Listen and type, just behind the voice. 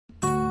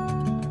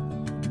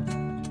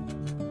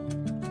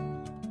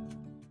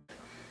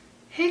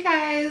Hey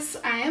guys,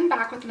 I am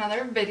back with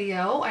another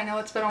video. I know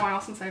it's been a while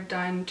since I've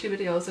done 2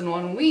 videos in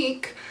 1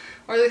 week,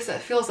 or at least it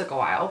feels like a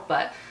while,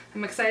 but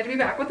I'm excited to be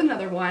back with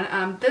another one.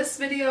 This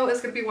video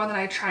is going to be one that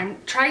I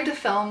tried to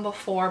film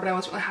before, but I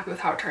wasn't really happy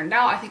with how it turned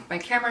out. I think my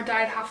camera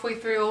died halfway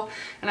through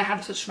and I had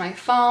to switch to my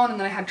phone, and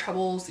then I had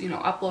troubles,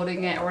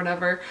 uploading it or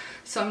whatever.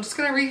 So I'm just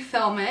going to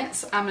refilm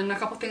it, and a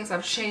couple things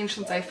have changed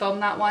since I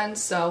filmed that one,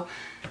 so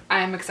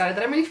I'm excited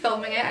that I'm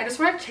refilming it. I just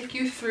want to take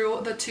you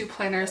through the 2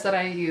 planners that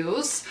I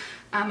use,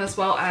 as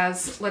well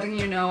as letting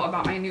you know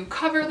about my new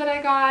cover that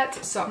I got.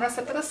 So I'm going to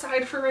set that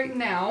aside for right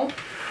now.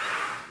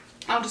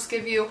 I'll just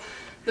give you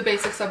the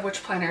basics of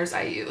which planners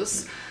I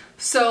use.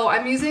 So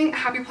I'm using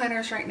Happy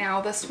Planners right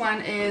now. This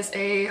one is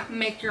a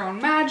Make Your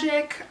Own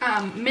Magic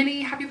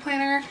mini Happy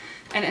Planner,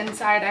 and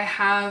inside I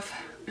have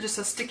just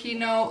a sticky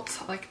note,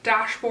 like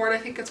dashboard, I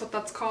think it's what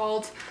that's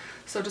called.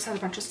 So it just has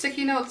a bunch of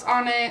sticky notes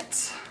on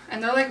it,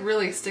 and they're like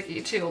really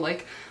sticky too.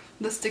 Like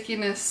the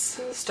stickiness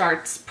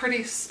starts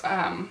pretty,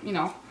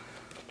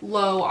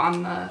 low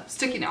on the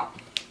sticky note.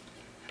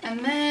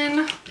 And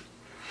then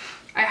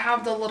I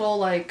have the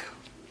little, I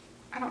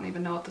don't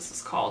even know what this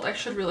is called. I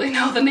should really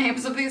know the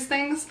names of these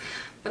things,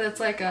 but it's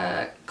like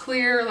a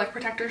clear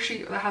protector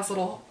sheet that has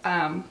little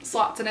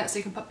slots in it so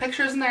you can put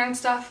pictures in there and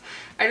stuff.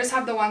 I just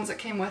have the ones that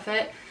came with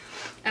it,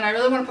 and I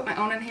really want to put my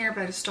own in here,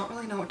 but I just don't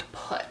really know what to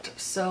put.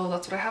 So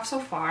that's what I have so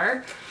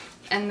far.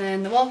 And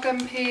then the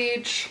welcome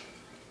page.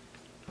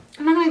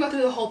 I'm not going to go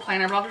through the whole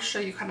planner, but I'll just show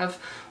you kind of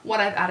what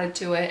I've added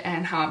to it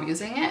and how I'm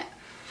using it.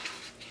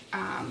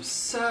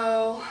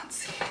 So let's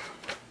see,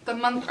 the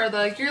month or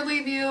the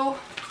yearly view,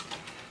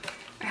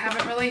 I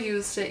haven't really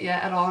used it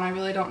yet at all, and I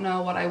really don't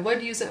know what I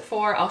would use it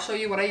for. I'll show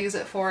you what I use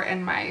it for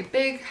in my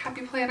big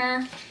Happy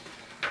Planner.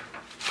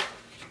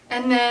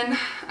 And then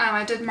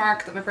I did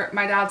mark that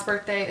my dad's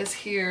birthday is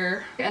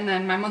here, and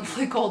then my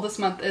monthly goal this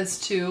month is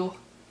to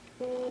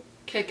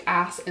kick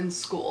ass in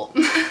school.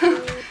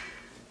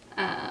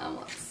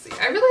 Let's see.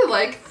 I really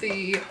like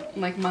the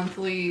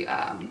monthly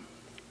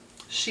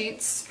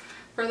sheets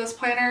for this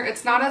planner.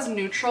 It's not as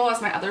neutral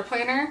as my other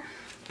planner,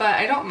 but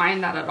I don't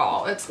mind that at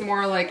all. It's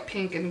more like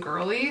pink and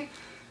girly,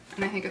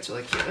 and I think it's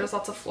really cute. There's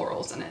lots of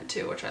florals in it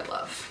too, which I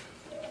love.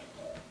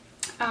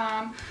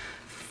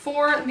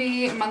 For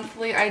the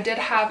monthly, I did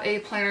have a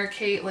Planner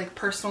Kate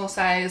personal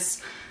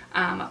size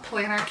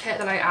planner kit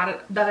that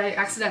I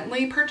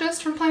accidentally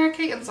purchased from Planner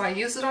Kate, and so I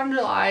used it on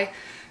July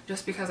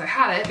just because I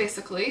had it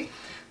basically.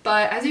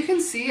 But as you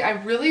can see, I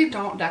really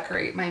don't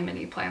decorate my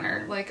mini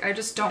planner. I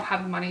just don't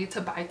have money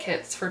to buy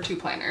kits for 2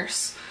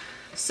 planners.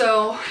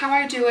 So how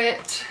I do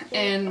it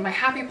in my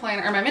Happy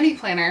Planner, or my mini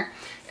planner,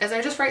 is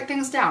I just write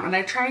things down, and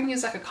I try and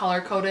use a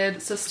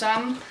color-coded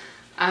system.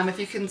 If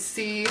you can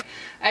see,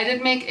 I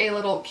did make a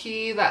little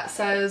key that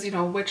says,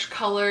 which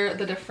color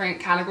the different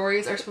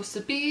categories are supposed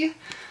to be. So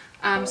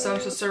I'm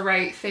supposed to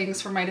write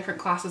things for my different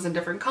classes in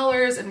different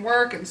colors, and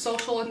work and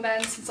social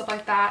events and stuff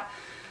like that.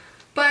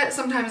 But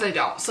sometimes I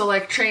don't. So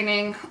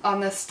training on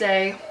this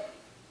day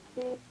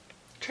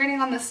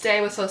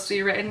was supposed to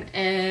be written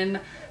in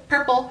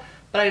purple,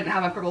 but I didn't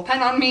have a purple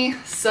pen on me,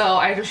 so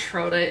I just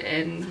wrote it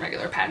in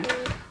regular pen,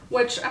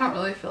 which I don't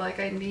really feel like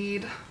I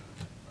need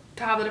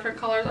to have the different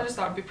colors. I just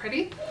thought it'd be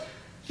pretty.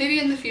 Maybe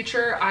in the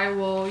future I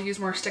will use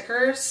more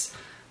stickers,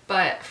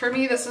 but for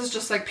me this is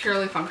just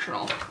purely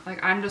functional.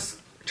 I'm just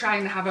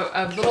trying to have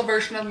a little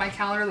version of my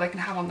calendar that I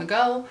can have on the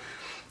go,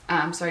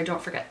 so I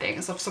don't forget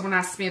things. So if someone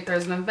asks me if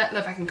there's an event,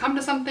 if I can come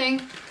to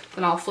something,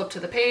 then I'll flip to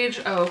the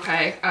page. Oh,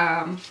 okay.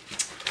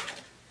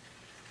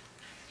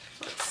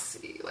 Let's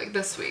see,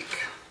 this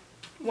week,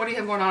 what do you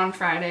have going on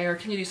Friday, or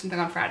can you do something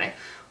on Friday?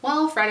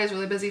 Well, Friday is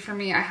really busy for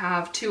me. I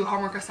have 2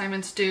 homework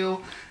assignments due.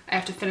 I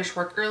have to finish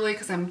work early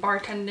because I'm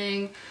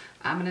bartending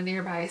in a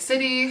nearby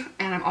city,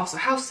 and I'm also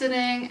house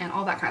sitting and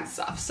all that kind of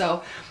stuff.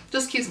 So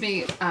just keeps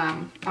me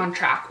on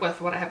track with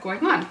what I have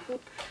going on.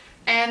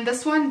 And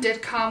this one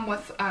did come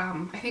with,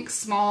 I think,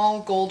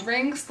 small gold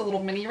rings, the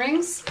little mini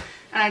rings.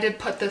 And I did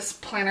put this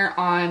planner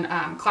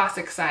on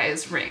classic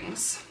size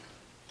rings.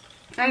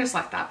 And I just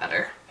like that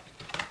better.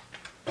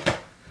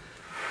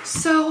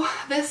 So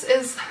this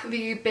is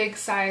the big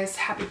size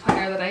Happy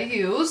Planner that I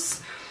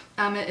use.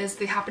 It is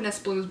the Happiness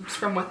Blooms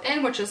from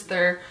Within, which is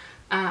their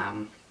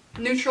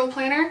neutral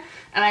planner,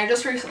 and I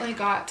just recently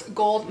got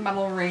gold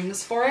metal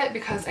rings for it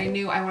because I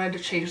knew I wanted to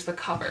change the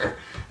cover.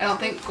 I don't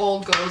think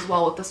gold goes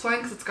well with this one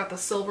because it's got the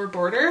silver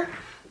border,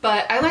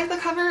 but I like the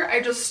cover.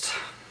 I just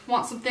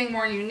want something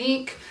more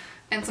unique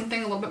and something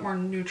a little bit more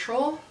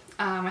neutral.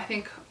 I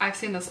think I've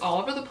seen this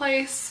all over the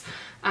place.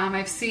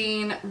 I've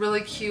seen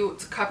really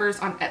cute covers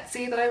on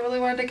Etsy that I really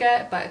wanted to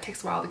get, but it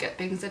takes a while to get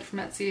things in from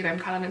Etsy and I'm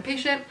kind of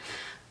impatient.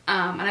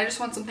 And I just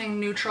want something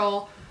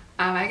neutral.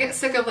 I get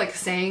sick of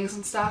sayings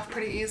and stuff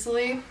pretty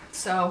easily,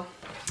 so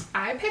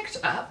I picked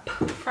up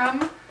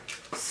from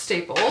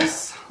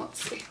Staples.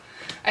 Let's see.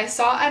 I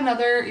saw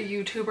another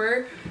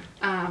YouTuber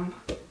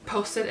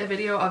posted a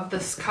video of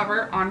this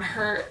cover on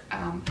her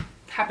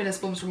Happiness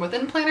Blooms from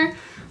Within planner,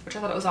 which I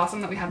thought it was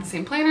awesome that we had the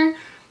same planner.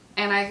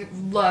 and I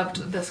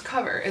loved this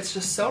cover. It's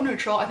just so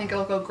neutral. I think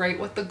it'll go great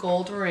with the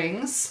gold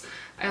rings.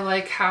 I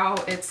like how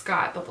it's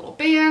got the little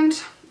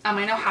band.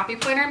 I know Happy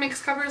Planner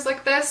makes covers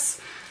like this,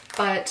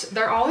 but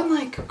they're all in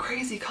like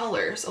crazy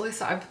colors. At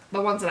least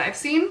the ones that I've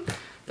seen.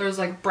 There's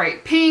like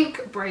bright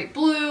pink, bright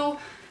blue,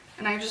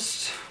 and I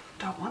just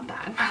don't want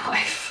that in my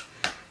life.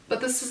 But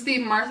this is the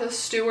Martha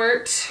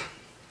Stewart.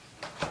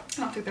 I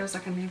don't think there's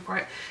like a name for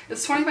it.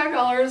 It's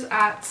 $25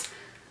 at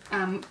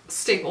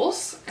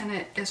Staples, and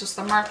it is just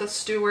the Martha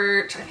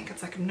Stewart. I think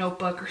it's like a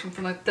notebook or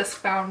something, like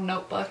disc bound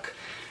notebook.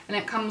 And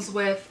it comes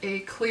with a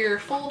clear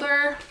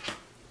folder,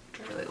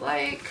 which I really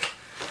like.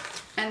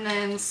 And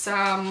then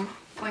some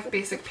like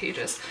basic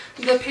pages.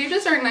 The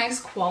pages are nice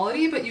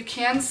quality, but you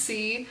can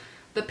see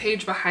the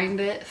page behind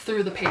it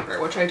through the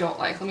paper, which I don't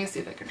like. Let me see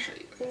if I can show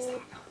you guys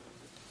that.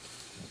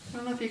 I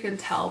don't know if you can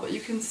tell, but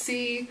you can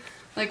see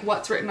like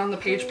what's written on the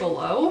page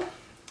below.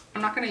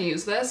 I'm not going to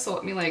use this, so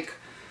let me like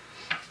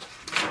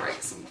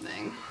write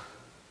something.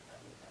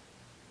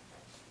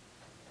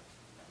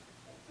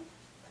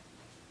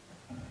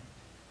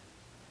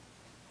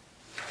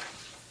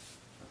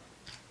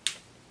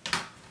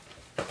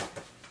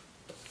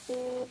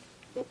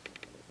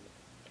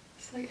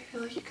 So I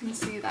feel like you can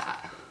see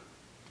that.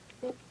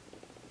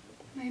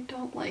 I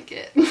don't like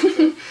it.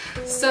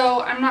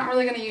 So I'm not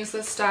really going to use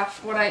this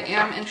stuff. What I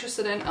am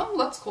interested in, oh,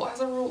 that's cool, it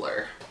has a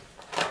ruler.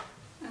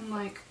 And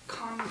like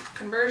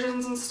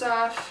conversions and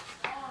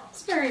stuff.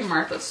 It's very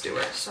Martha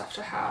Stewart stuff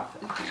to have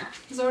in here.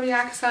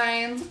 Zodiac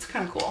signs, it's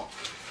kind of cool.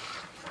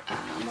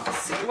 Let's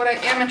see, what I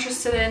am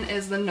interested in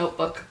is the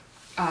notebook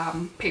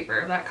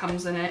paper that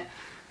comes in it.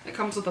 It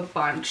comes with a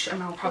bunch,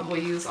 and I'll probably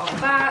use all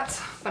that,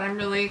 but I'm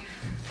really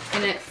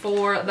in it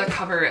for the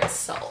cover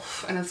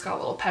itself. And it's got a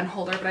little pen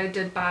holder, but I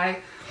did buy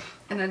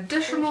an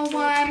additional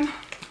one,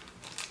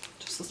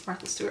 just this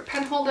Martha Stewart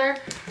pen holder.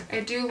 I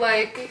do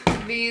like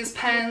these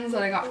pens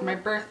that I got for my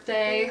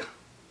birthday.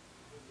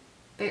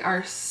 They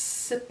are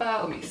Sipa,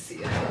 let me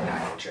see, I have the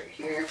package right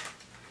here.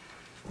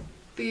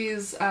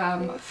 These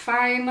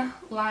fine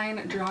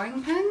line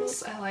drawing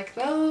pens, I like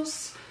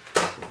those.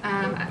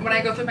 When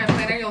I go through my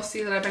planner, you'll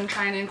see that I've been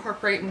trying to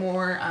incorporate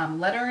more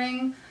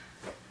lettering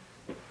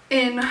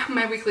in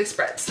my weekly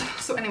spreads.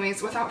 So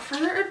anyways, without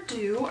further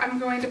ado, I'm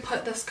going to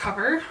put this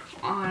cover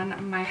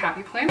on my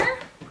Happy Planner.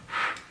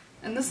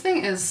 And this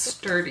thing is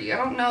sturdy. I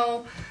don't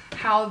know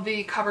how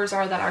the covers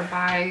are that are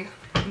by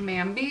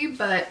Mambi,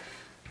 but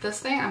this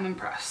thing, I'm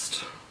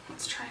impressed.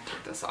 Let's try and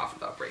take this off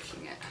without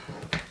breaking it.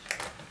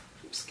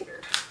 I'm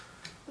scared.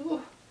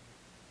 Ooh.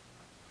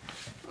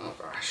 Oh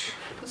gosh,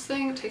 this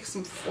thing takes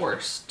some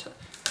force to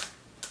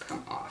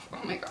come off.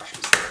 Oh my gosh,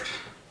 I'm scared.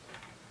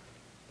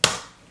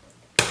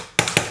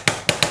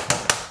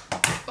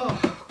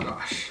 Oh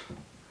gosh.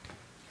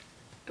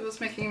 It was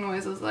making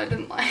noises that I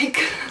didn't like.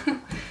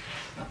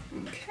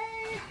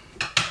 Okay.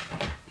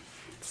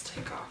 Let's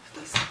take off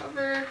this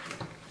cover.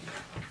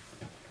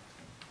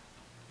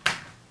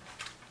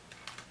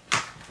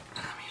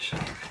 Let me show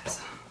you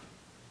guys.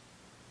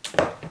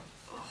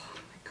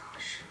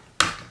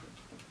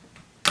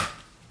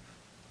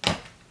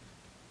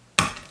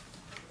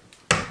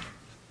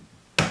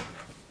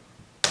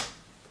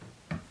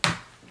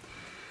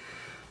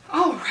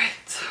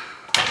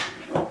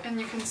 And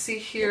you can see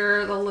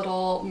here the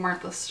little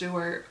Martha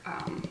Stewart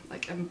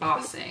like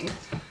embossing,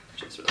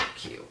 which is really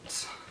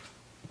cute.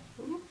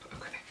 Oop,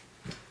 okay,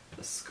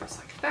 this goes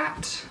like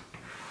that.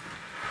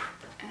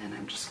 And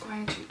I'm just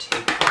going to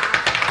take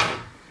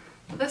off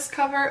this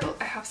cover. Oh,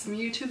 I have some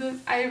YouTube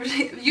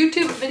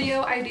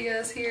video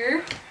ideas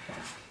here.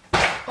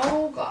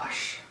 Oh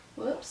gosh,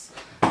 whoops.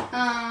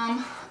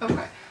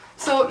 Okay.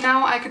 So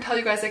now I could tell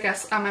you guys, I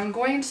guess, I'm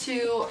going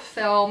to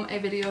film a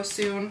video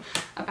soon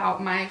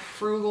about my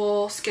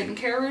frugal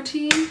skincare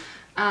routine.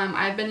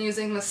 I've been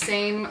using the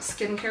same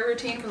skincare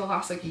routine for the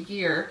last like a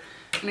year,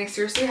 and I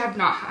seriously have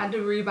not had to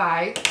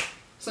rebuy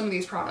some of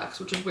these products,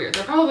 which is weird.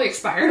 They're probably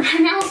expired by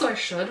now, so I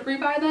should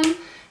rebuy them.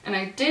 And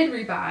I did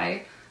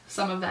rebuy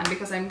some of them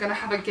because I'm gonna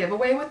have a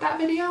giveaway with that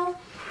video.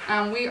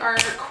 We are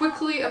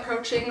quickly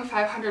approaching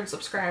 500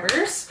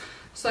 subscribers.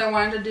 So I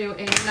wanted to do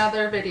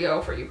another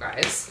video for you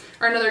guys,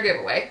 or another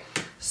giveaway.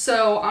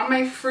 So on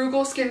my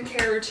frugal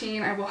skincare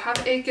routine, I will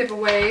have a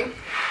giveaway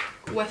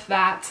with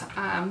that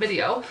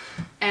video,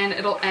 and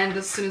it'll end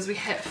as soon as we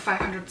hit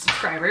 500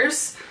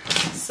 subscribers.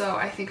 So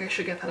I think I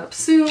should get that up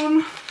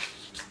soon.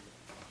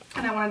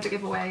 And I wanted to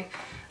give away,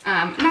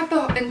 not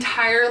the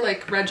entire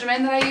like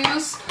regimen that I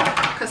use,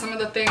 because some of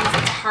the things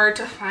it's hard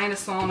to find a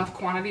small enough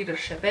quantity to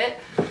ship it.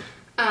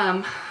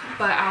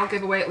 But I'll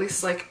give away at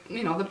least like,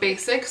 you know, the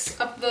basics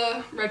of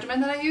the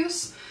regimen that I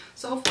use.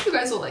 So hopefully you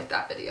guys will like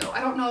that video. I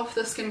don't know if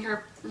the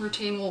skincare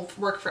routine will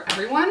work for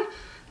everyone,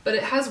 but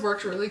it has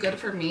worked really good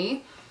for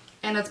me.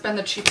 And it's been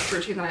the cheapest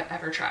routine that I've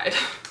ever tried.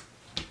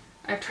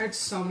 I've tried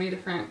so many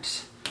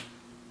different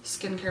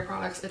skincare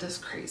products. It is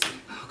crazy.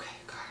 Okay,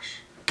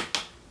 gosh.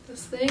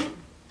 This thing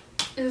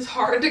is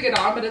hard to get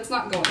on, but it's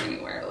not going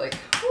anywhere. Like,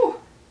 whew,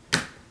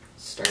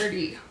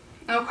 sturdy.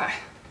 Okay.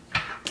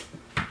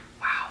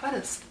 That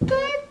is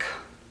thick.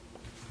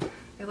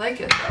 I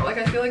like it though. Like,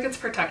 I feel like it's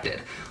protected.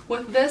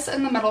 With this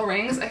and the metal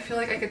rings, I feel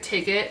like I could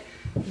take it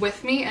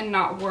with me and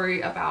not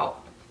worry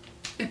about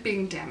it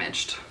being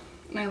damaged.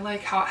 And I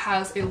like how it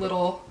has a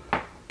little,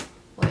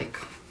 like,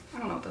 I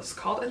don't know what this is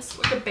called. It's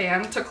like a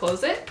band to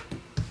close it.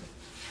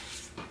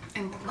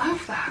 I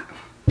love that.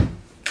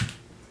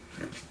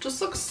 Just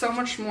looks so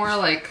much more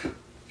like, I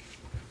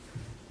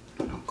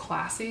don't know,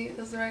 classy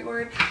is the right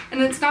word.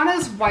 And it's not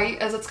as white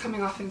as it's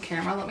coming off in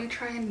camera. Let me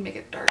try and make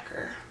it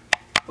darker.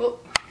 Oh,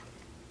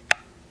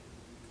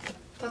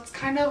 that's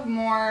kind of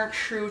more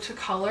true to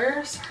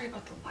color. Sorry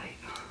about the light.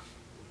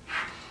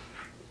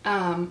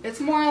 It's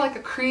more like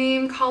a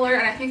cream color,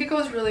 and I think it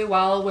goes really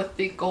well with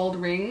the gold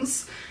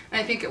rings.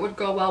 And I think it would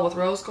go well with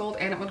rose gold,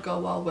 and it would go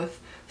well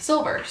with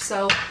silver.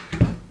 So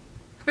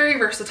very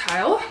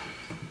versatile.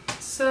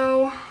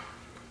 So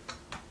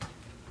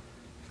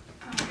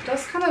it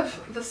does kind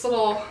of, this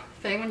little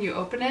thing when you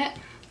open it,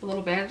 the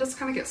little band, it just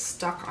kind of gets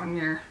stuck on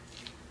your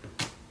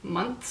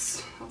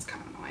months. That's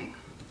kind of annoying.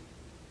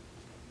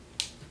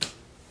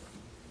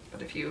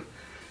 But if you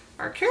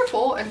are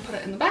careful and put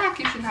it in the back,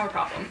 you shouldn't have a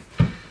problem.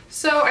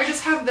 So I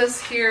just have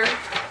this here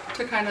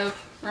to kind of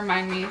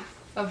remind me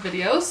of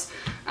videos.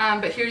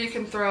 But here you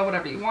can throw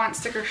whatever you want,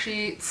 sticker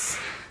sheets.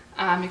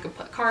 You can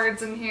put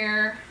cards in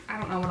here. I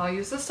don't know what I'll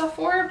use this stuff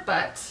for,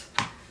 but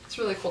it's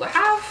really cool to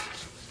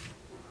have.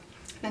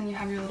 Then you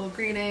have your little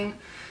greeting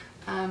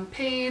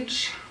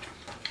page.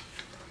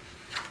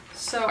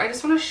 So I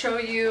just want to show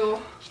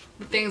you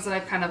the things that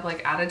I've kind of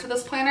like added to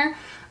this planner.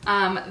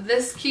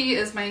 This key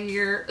is my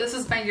year, this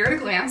is my year at a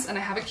glance, and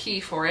I have a key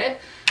for it.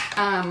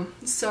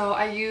 So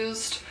I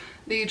used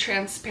the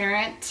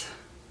transparent,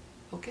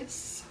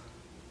 focus.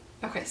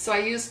 Okay, so I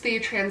used the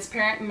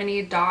transparent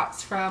mini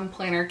dots from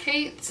Planner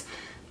Kate,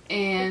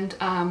 and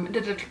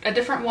did a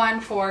different one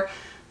for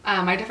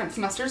my different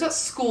semesters at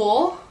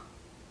school,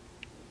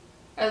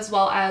 as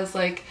well as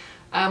like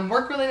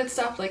work related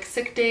stuff like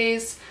sick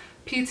days,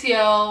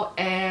 PTO,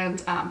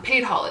 and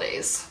paid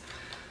holidays.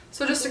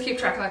 So just to keep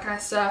track of that kind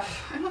of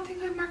stuff. I don't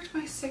think I marked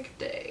my sick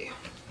day.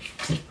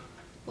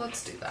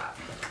 Let's do that.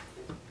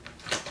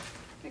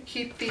 I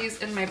keep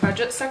these in my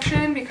budget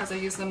section because I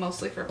use them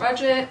mostly for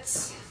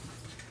budgets.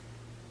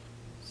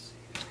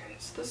 Okay,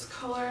 it's this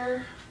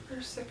color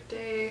for sick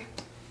day,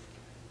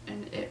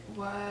 and it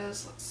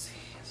was, let's see,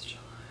 it's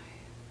July.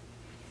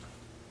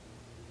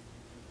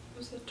 It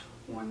was the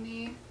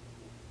 27th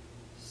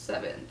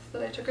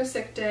that I took a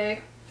sick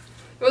day.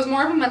 It was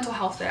more of a mental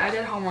health day. I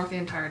did homework the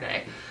entire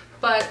day,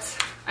 but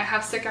I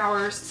have sick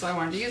hours, so I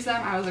wanted to use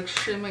them. I was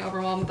extremely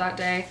overwhelmed that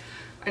day.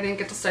 I didn't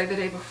get to study the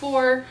day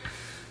before,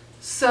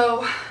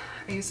 so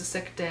I used a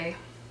sick day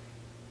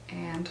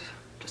and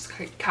just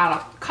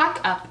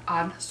caught up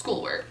on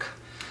schoolwork.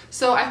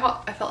 So I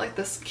felt like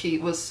this key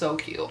was so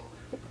cute.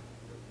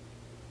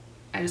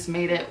 I just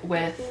made it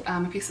with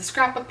a piece of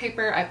scrapbook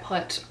paper. I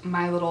put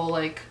my little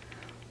like,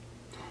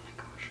 oh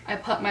my gosh, I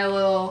put my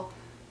little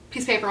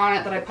piece of paper on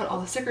it that I put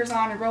all the stickers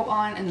on and wrote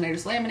on, and then I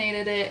just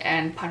laminated it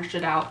and punched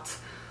it out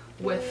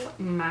with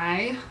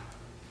my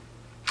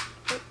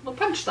little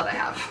punch that I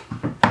have.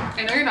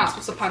 I know you're not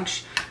supposed to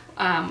punch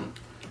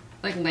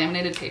like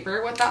laminated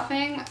paper with that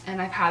thing,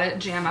 and I've had it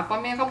jam up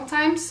on me a couple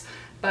times,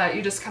 but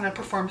you just kind of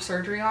perform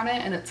surgery on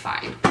it and it's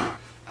fine.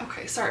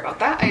 Okay, sorry about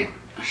that. I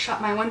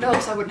shut my window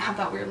so I wouldn't have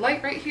that weird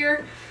light right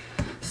here.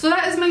 So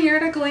that is my year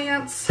at a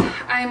glance.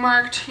 I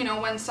marked, you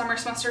know, when summer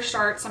semester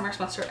starts, summer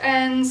semester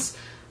ends,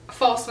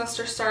 fall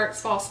semester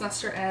starts, fall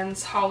semester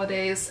ends,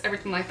 holidays,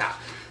 everything like that.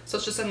 So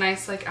it's just a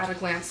nice like at a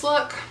glance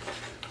look.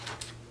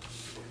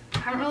 I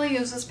haven't really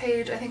used this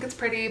page. I think it's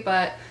pretty,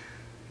 but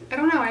I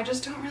don't know, I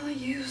just don't really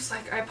use,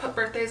 like, I put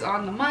birthdays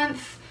on the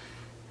month,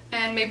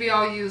 and maybe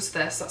I'll use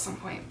this at some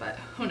point, but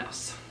who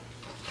knows.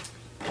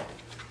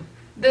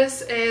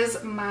 This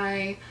is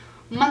my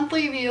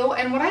monthly view,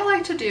 and what I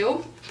like to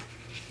do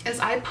is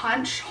I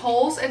punch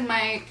holes in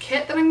my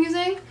kit that I'm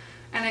using,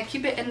 and I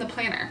keep it in the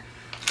planner.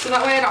 So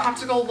that way I don't have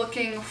to go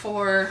looking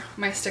for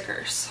my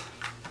stickers.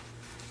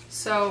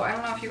 So I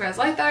don't know if you guys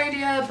like that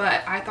idea,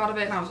 but I thought of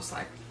it and I was just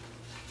like,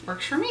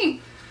 works for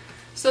me.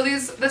 So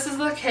this is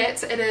the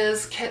kit. It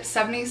is kit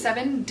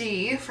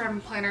 77D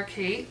from Planner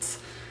Kate.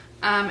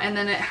 And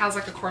then it has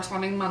like a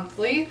corresponding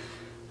monthly.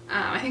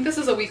 I think this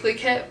is a weekly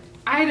kit.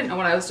 I didn't know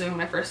what I was doing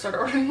when I first started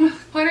ordering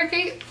with Planner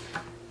Kate,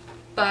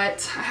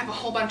 but I have a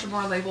whole bunch of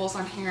more labels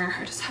on here.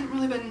 I just haven't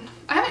really been,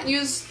 I haven't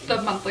used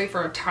the monthly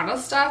for a ton of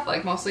stuff,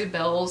 like mostly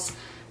bills,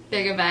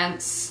 big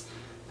events,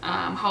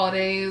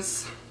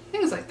 holidays,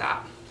 things like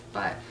that.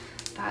 But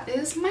that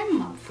is my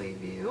monthly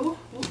view.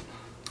 Ooh,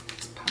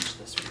 let's punch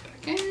this right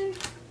back in.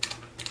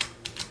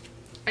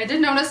 I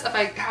did notice if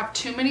I have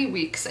too many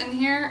weeks in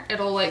here,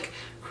 it'll like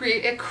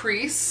create a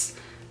crease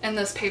in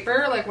this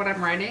paper, like when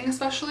I'm writing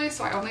especially.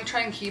 So I only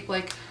try and keep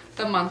like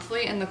the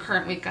monthly in the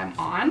current week I'm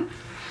on,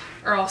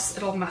 or else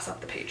it'll mess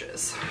up the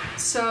pages.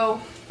 So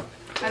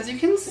as you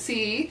can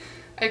see,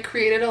 I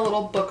created a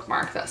little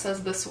bookmark that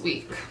says this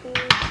week.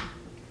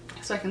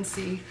 So I can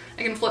see,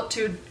 I can flip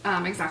to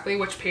exactly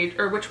which page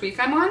or which week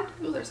I'm on.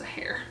 Oh, there's a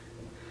hair.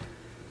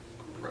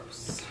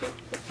 gross.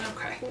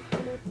 Okay.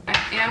 I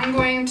am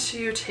going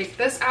to take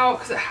this out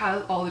because it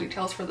has all the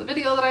details for the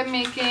video that I'm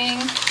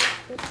making.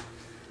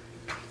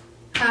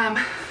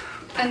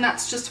 And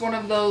that's just one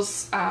of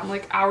those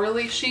like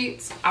hourly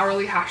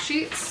hash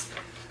sheets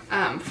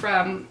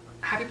from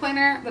Happy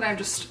Planner that I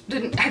just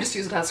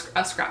use it as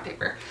a scrap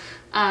paper.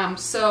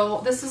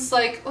 So this is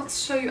like,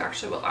 let's show you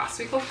actually what last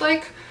week looked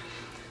like.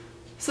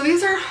 So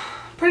these are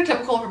pretty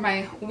typical for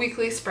my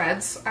weekly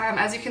spreads.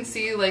 As you can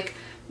see, like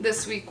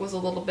this week was a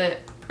little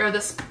bit, or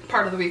this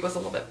part of the week was a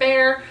little bit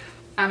bare.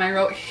 I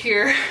wrote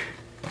here,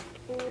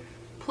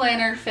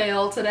 planner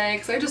fail today,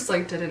 because I just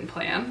like didn't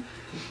plan.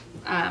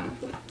 I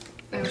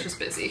was just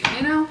busy,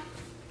 you know?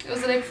 It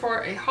was the day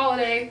before a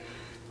holiday.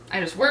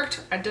 I just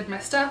worked, I did my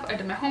stuff, I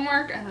did my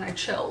homework, and then I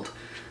chilled.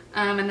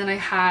 And then I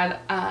had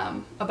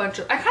a bunch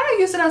of, I kind of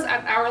used it as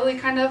an hourly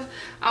kind of,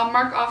 I'll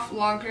mark off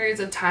long periods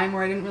of time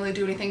where I didn't really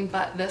do anything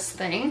but this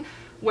thing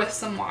with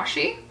some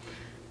washi.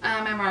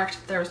 I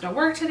marked there was no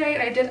work today.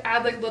 I did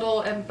add like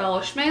little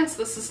embellishments.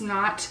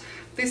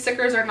 These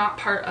stickers are not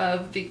part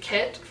of the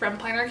kit from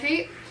Planner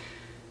Kate,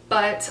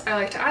 but I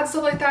like to add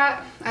stuff like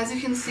that. As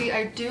you can see,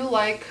 I do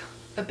like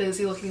a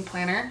busy looking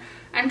planner.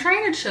 I'm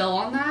trying to chill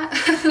on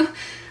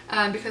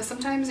that because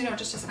sometimes, you know, it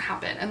just doesn't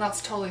happen, and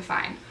that's totally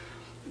fine.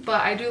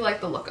 But I do like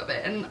the look of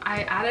it, and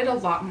I added a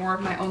lot more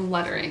of my own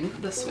lettering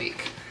this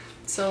week.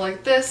 So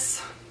like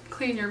this,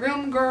 clean your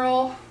room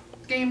girl,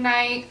 game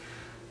night,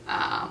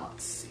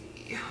 let's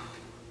see,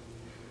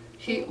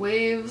 heat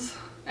waves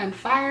and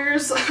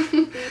fires.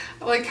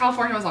 Like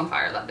California was on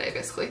fire that day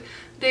basically.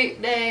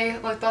 Date day,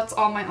 like that's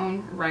all my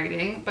own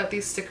writing, but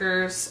these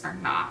stickers are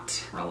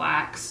not.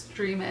 Relax,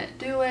 dream it,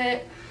 do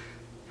it,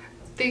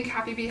 think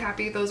happy, be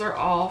happy. Those are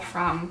all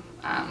from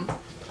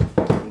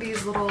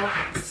these little,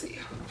 let's see,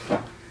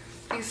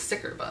 these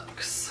sticker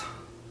books,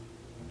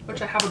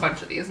 which I have a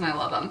bunch of these and I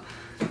love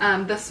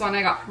them. This one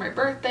I got for my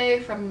birthday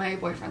from my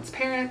boyfriend's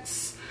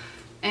parents,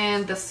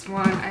 and this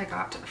one I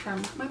got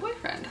from my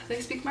boyfriend.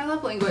 They speak my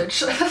love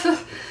language.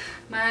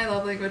 My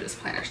love language is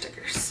planner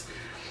stickers.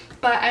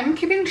 But I'm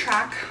keeping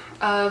track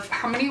of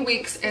how many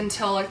weeks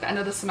until like the end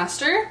of the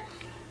semester. I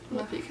don't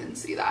know if you can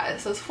see that. It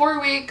says 4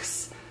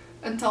 weeks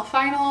until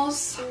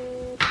finals.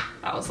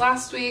 That was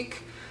last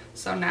week.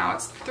 So now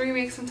it's 3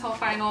 weeks until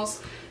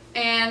finals.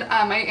 And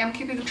I am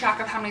keeping track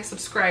of how many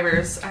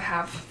subscribers I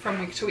have from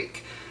week to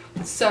week.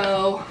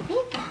 So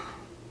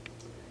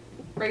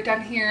right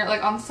down here,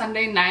 like on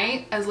Sunday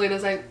night, as late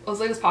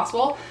as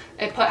possible,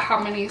 I put how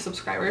many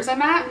subscribers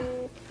I'm at.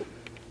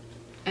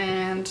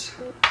 And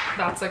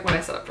that's like what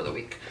I set up for the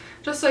week,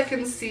 just so I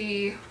can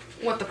see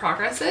what the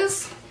progress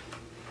is.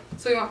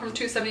 So we went from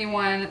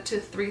 271 to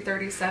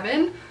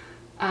 337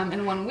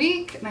 in 1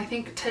 week, and I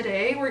think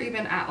today we're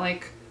even at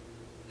like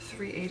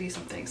 380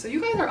 something. So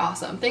you guys are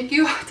awesome. Thank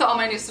you to all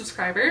my new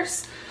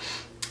subscribers.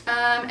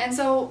 And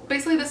so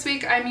basically this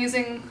week I'm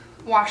using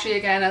washi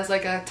again as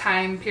like a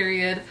time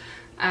period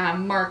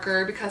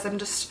marker, because I'm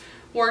just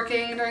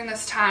working during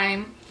this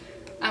time.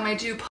 I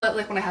do put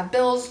like when I have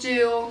bills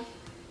due,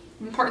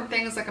 important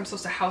things, like I'm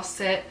supposed to house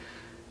sit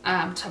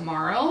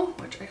tomorrow,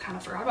 which I kind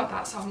of forgot about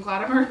that, so I'm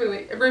glad I'm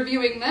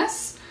reviewing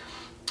this.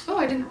 Oh,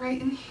 I didn't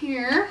write in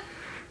here.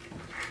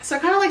 So I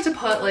kind of like to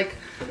put like,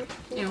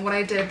 you know, what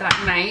I did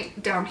that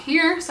night down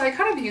here, so I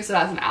kind of use it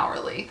as an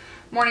hourly.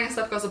 Morning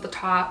stuff goes at the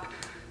top,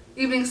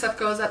 evening stuff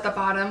goes at the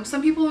bottom.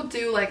 Some people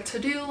do like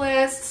to-do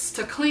lists,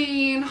 to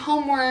clean,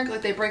 homework,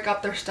 like they break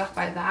up their stuff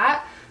by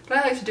that, but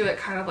I like to do it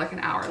kind of like an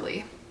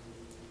hourly.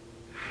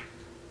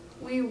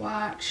 We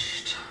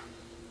watched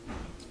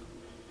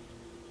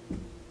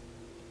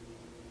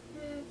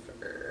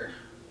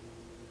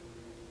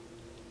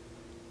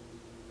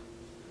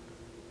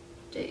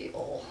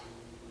Dale.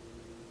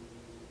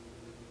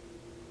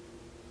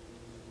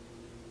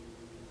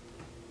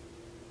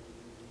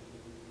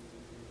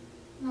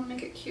 I'll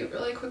make it cute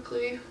really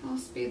quickly. I'll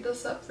speed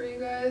this up for you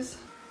guys.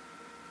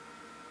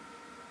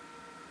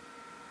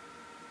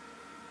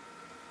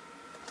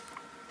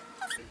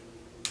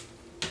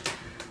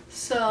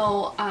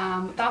 So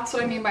that's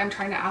what I mean by I'm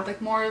trying to add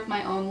like more of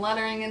my own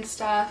lettering and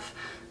stuff.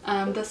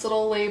 This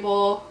little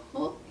label,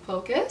 oh,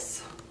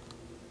 focus,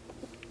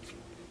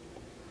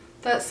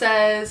 that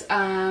says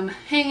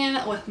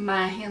hanging with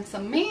my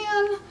handsome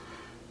man.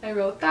 I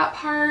wrote that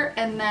part,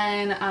 and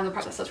then the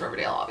part that says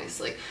Riverdale,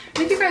 obviously.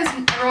 And if you guys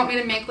ever want me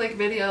to make like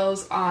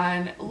videos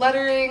on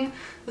lettering,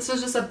 this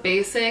is just a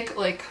basic,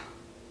 like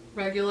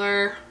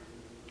regular,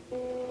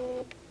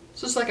 it's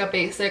just like a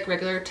basic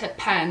regular tip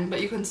pen,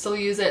 but you can still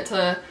use it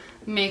to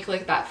make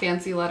like that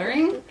fancy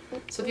lettering.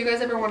 So if you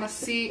guys ever want to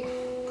see,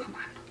 come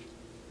on,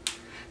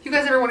 if you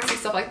guys ever want to see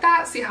stuff like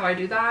that, see how I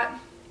do that,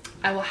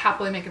 I will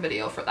happily make a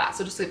video for that,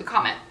 so just leave a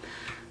comment.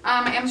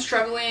 I am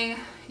struggling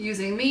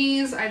using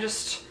these.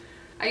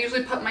 I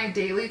usually put my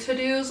daily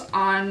to-dos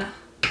on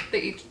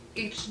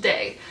each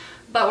day,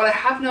 but what I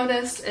have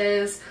noticed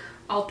is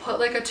I'll put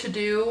like a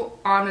to-do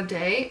on a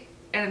day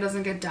and it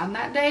doesn't get done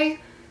that day,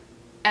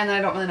 and then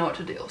I don't really know what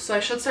to do. So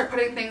I should start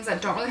putting things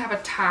that don't really have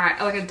a time,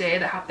 like a day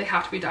that they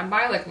have to be done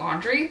by, like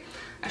laundry.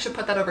 I should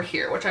put that over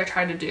here, which I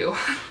tried to do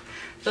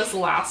this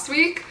last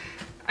week,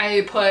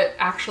 I put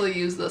actually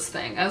use this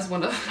thing as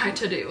one of my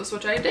to-dos,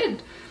 which I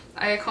did.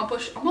 I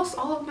accomplished almost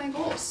all of my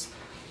goals,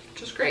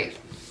 which is great.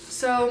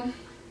 So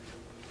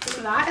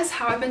that is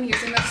how I've been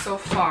using this so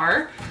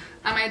far.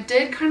 I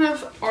did kind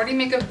of already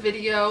make a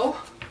video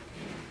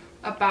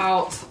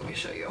about, let me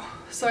show you.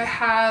 So I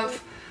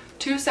have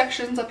two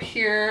sections up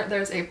here.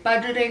 There's a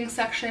budgeting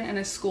section and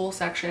a school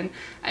section.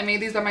 I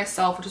made these by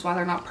myself, which is why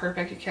they're not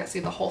perfect. You can't see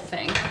the whole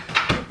thing,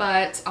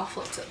 but I'll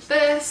flip to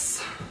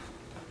this.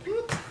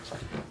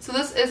 So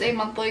this is a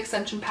monthly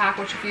extension pack,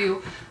 which if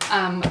you,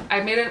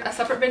 I made a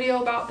separate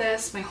video about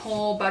this, my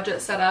whole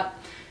budget setup,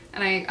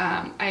 and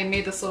I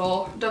made this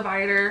little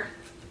divider.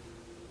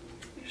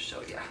 Let me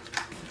show you.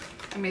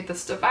 I made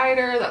this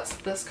divider, that's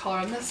this color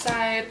on this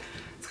side.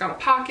 It's got a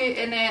pocket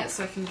in it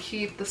so I can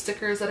keep the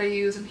stickers that I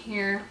use in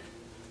here.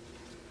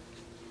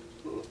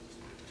 Ooh,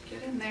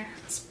 get in there.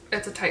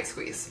 It's a tight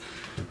squeeze.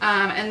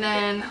 And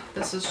then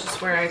this is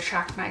just where I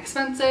track my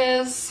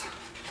expenses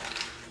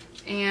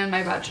and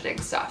my budgeting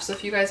stuff. So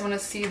if you guys want to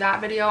see that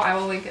video, I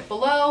will link it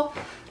below.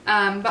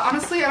 But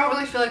honestly, I don't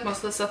really feel like most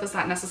of the stuff is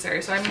that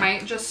necessary. So I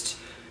might just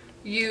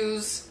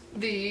use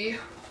the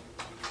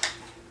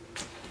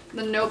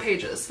note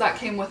pages that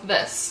came with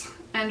this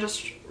and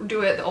just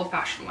do it the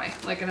old-fashioned way,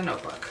 like in a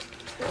notebook,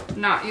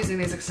 not using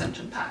these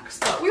extension packs,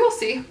 but we will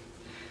see.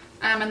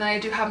 And then I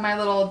do have my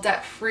little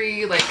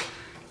debt-free like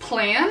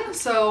plan.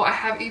 So I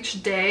have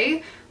each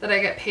day that I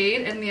get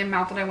paid and the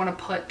amount that I want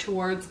to put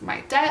towards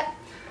my debt.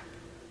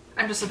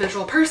 I'm just a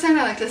visual person.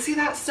 I like to see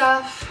that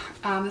stuff.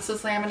 This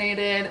is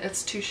laminated.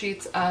 It's 2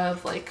 sheets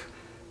of like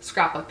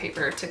scrap of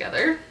paper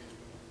together.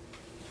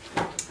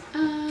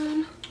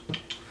 So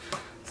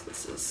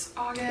this is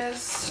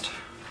August.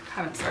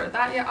 Haven't started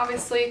that yet,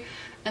 obviously.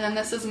 And then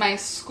this is my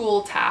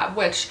school tab,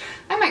 which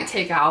I might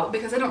take out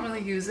because I don't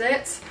really use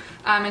it.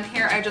 And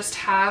here I just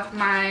have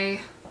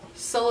my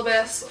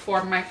syllabus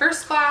for my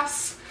first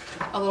class,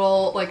 a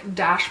little like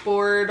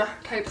dashboard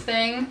type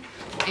thing,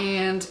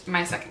 and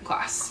my second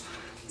class.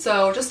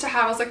 So just to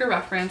have as like a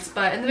reference,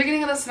 but in the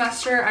beginning of the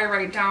semester, I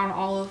write down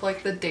all of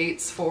like the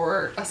dates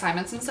for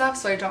assignments and stuff,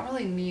 so I don't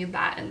really need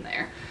that in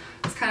there.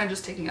 It's kind of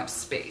just taking up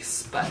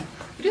space, but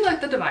I do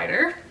like the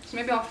divider, so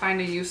maybe I'll find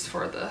a use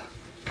for the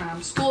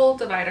school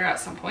divider at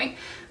some point.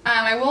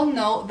 I will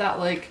note that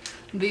like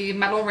the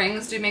metal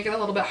rings do make it a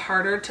little bit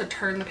harder to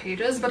turn the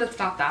pages, but it's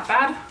not that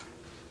bad.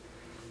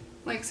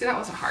 Like, see, that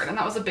wasn't hard, and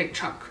that was a big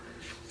chunk.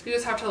 You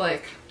just have to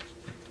like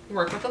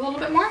work with it a little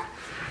bit more.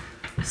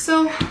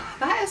 So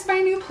that is my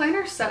new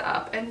planner set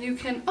up, and you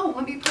can, oh,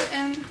 let me put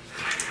in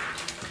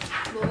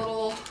the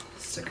little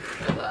sticker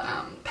for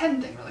the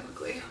pen thing really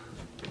quickly.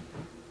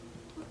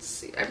 Let's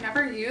see, I've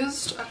never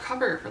used a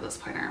cover for this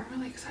planner. I'm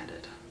really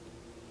excited.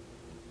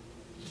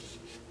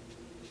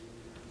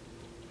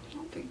 I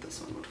don't think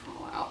this one would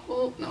fall out.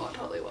 Well, no, it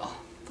totally will.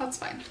 That's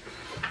fine.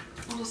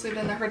 I'll just leave it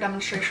in there for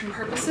demonstration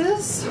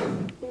purposes.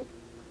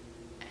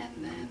 And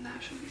then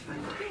that should be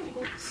fine too.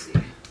 Let's see.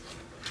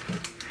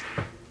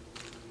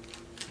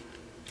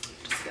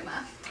 Just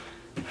gonna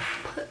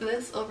put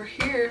this over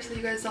here so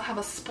you guys don't have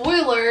a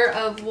spoiler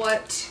of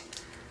what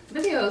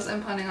videos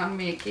I'm planning on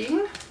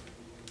making.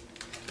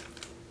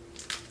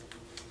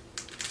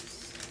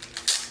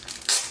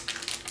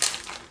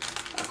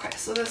 Okay,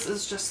 so this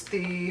is just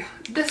the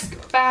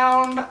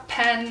disc-bound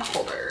pen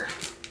holder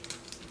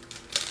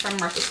from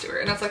Martha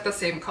Stewart, and it's like the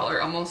same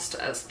color almost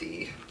as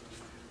the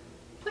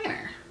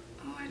planner.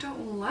 Oh, I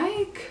don't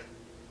like.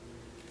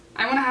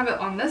 I want to have it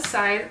on this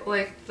side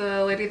like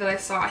the lady that I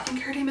saw. I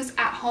think her name is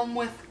At Home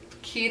with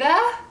Kita.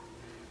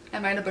 I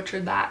might have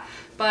butchered that,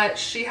 but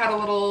she had a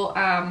little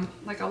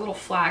like a little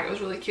flag. It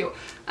was really cute.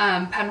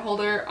 Pen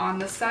holder on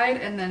this side,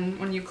 and then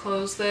when you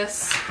close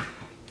this,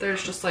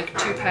 there's just like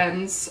 2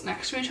 pens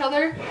next to each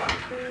other.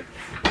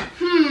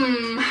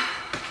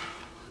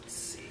 Let's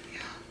see.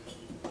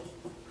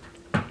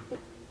 I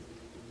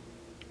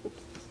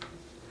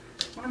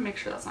want to make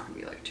sure that's not gonna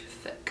be like too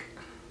thick.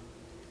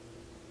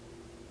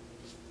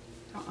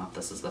 I don't know if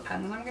this is the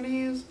pen that I'm gonna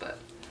use, but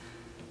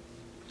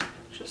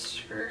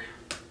just for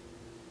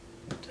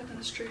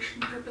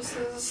demonstration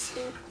purposes.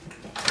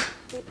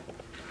 I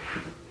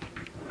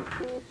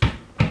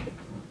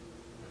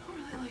don't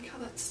really like how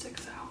that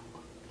sticks out.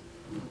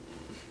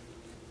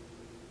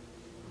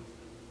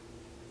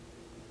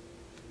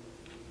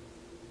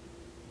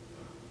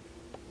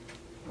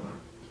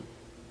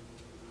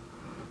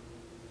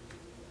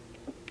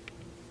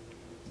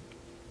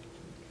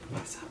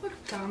 Does that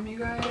look dumb, you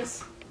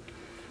guys?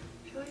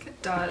 I feel like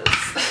it does.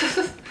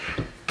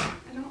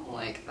 I don't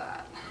like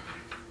that.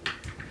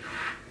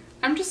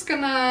 I'm just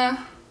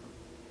gonna,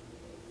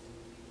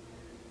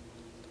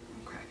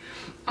 okay,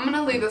 I'm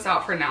gonna leave this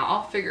out for now.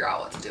 I'll figure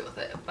out what to do with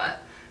it, but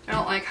I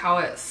don't like how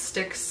it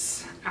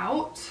sticks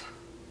out.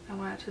 I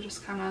want it to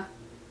just kind of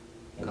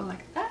go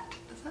like that.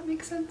 Does that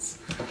make sense?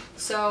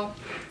 So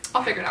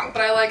I'll figure it out,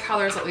 but I like how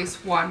there's at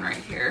least one right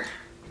here.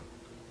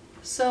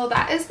 So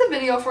that is the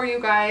video for you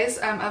guys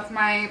of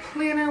my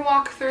planner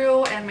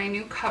walkthrough and my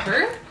new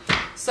cover.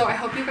 So I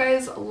hope you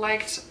guys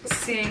liked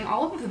seeing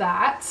all of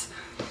that.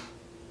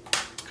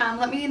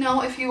 Let me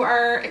know if you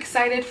are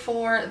excited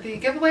for the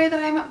giveaway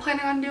that I'm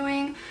planning on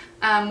doing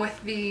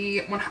with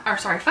the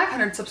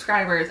 500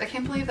 subscribers. I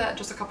can't believe that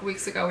just a couple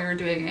weeks ago we were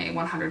doing a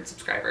 100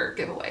 subscriber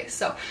giveaway.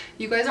 So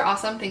you guys are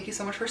awesome. Thank you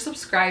so much for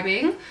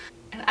subscribing.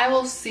 And I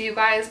will see you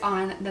guys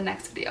on the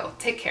next video.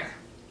 Take care.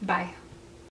 Bye.